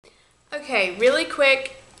Okay, really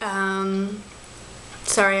quick,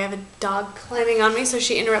 sorry, I have a dog climbing on me, so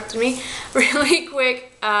she interrupted me. Really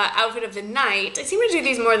quick outfit of the night. I seem to do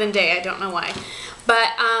these more than day, I don't know why. But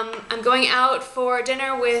I'm going out for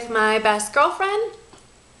dinner with my best girlfriend,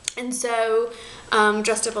 and so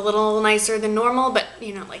dressed up a little nicer than normal, but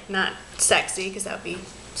you know, like not sexy, because that would be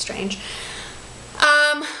strange.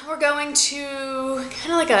 We're going to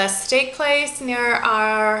kind of like a steak place near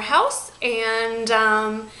our house, and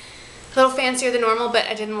a little fancier than normal, but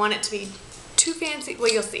I didn't want it to be too fancy.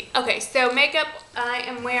 Well, you'll see. Okay, so makeup, I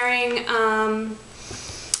am wearing, on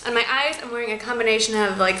my eyes, I'm wearing a combination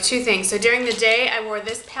of like two things. So during the day, I wore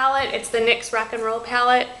this palette. It's the NYX Rock and Roll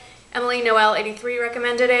palette. Emily Noel 83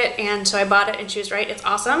 recommended it, and so I bought it, and she was right. It's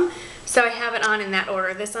awesome. So I have it on in that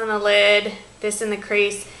order. This on the lid, this in the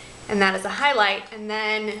crease, and that is a highlight. And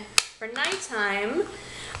then for nighttime,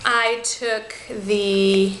 I took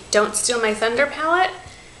the Don't Steal My Thunder palette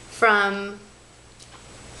from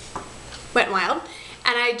Wet n Wild,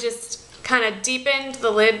 and I just kind of deepened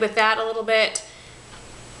the lid with that a little bit,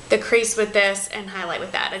 the crease with this, and highlight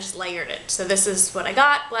with that. I just layered it. So this is what I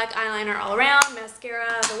got. Black eyeliner all around,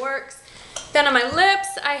 mascara, the works. Then on my lips,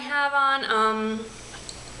 I have on,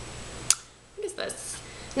 what is this?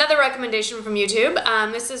 Another recommendation from YouTube.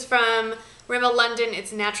 This is from Rimmel London.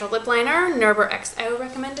 It's Natural Lip Liner. Nerber XO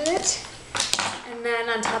recommended it. And then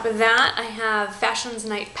on top of that, I have Fashion's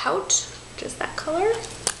Night Pout, which is that color.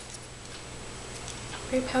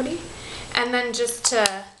 Very pouty. And then just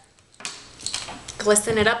to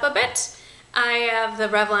glisten it up a bit, I have the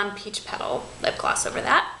Revlon Peach Petal lip gloss over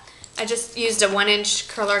that. I just used a 1-inch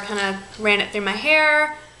curler, kind of ran it through my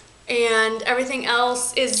hair, and everything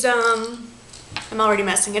else is, I'm already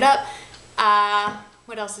messing it up.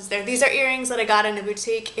 What else is there? These are earrings that I got in a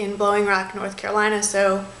boutique in Blowing Rock, North Carolina,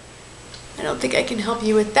 so I don't think I can help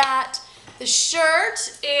you with that. The shirt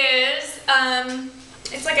is,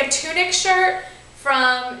 it's like a tunic shirt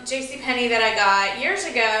from JCPenny that I got years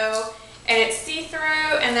ago, and it's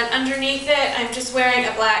see-through, and then underneath it I'm just wearing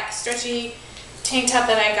a black stretchy tank top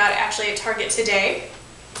that I got actually at Target today,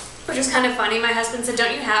 which is kind of funny. My husband said,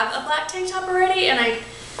 "Don't you have a black tank top already?" And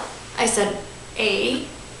I said, "A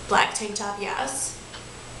black tank top, yes.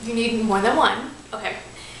 You need more than one." Okay.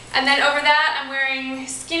 And then over that, I'm wearing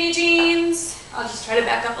skinny jeans. I'll just try to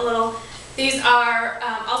back up a little. These are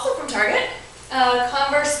also from Target,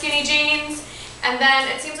 Converse skinny jeans. And then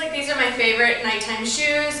it seems like these are my favorite nighttime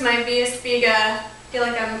shoes. My Spiga, I feel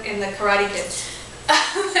like I'm in the Karate Kid.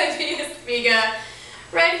 My Spiga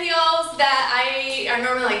red heels that are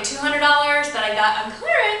normally like $200 that I got on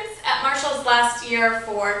clearance at Marshall's last year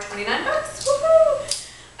for 29 bucks.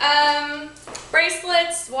 Woohoo!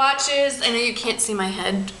 Bracelets, watches. I know you can't see my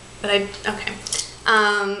head, but okay.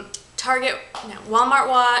 Target, no, Walmart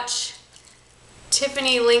watch,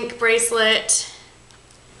 Tiffany link bracelet,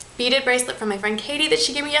 beaded bracelet from my friend Katie that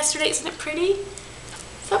she gave me yesterday. Isn't it pretty?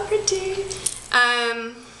 So pretty.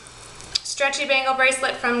 Stretchy bangle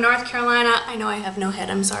bracelet from North Carolina. I know I have no head,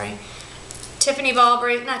 I'm sorry. Tiffany ball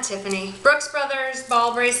bracelet, not Tiffany, Brooks Brothers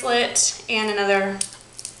ball bracelet, and another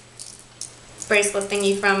bracelet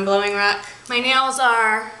thingy from Blowing Rock. My nails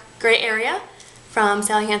are Gray Area from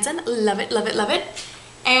Sally Hansen. Love it, love it, love it.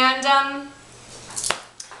 And that's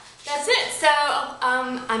it. So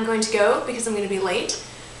I'm going to go because I'm going to be late,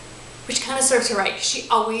 which kind of serves her right. She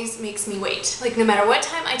always makes me wait. Like no matter what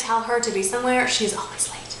time I tell her to be somewhere, she's always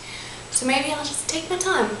late. So maybe I'll just take my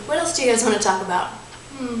time. What else do you guys want to talk about?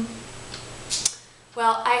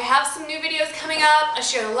 Well, I have some new videos coming up. A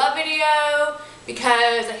share the love video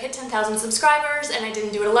because I hit 10,000 subscribers and I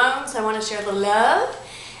didn't do it alone, so I want to share the love.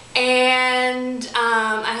 And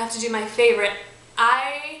I have to do my favorite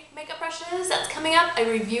eye makeup brushes. That's coming up.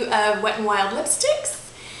 A review of Wet n Wild lipsticks.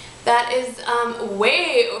 That is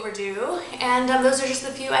way overdue, and those are just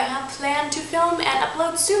the few I have planned to film and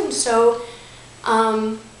upload soon, so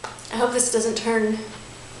I hope this doesn't turn...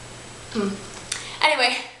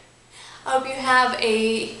 Anyway, I hope you have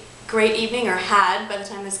a great evening, or had by the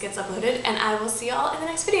time this gets uploaded, and I will see y'all in the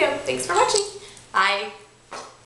next video. Thanks for watching. Bye.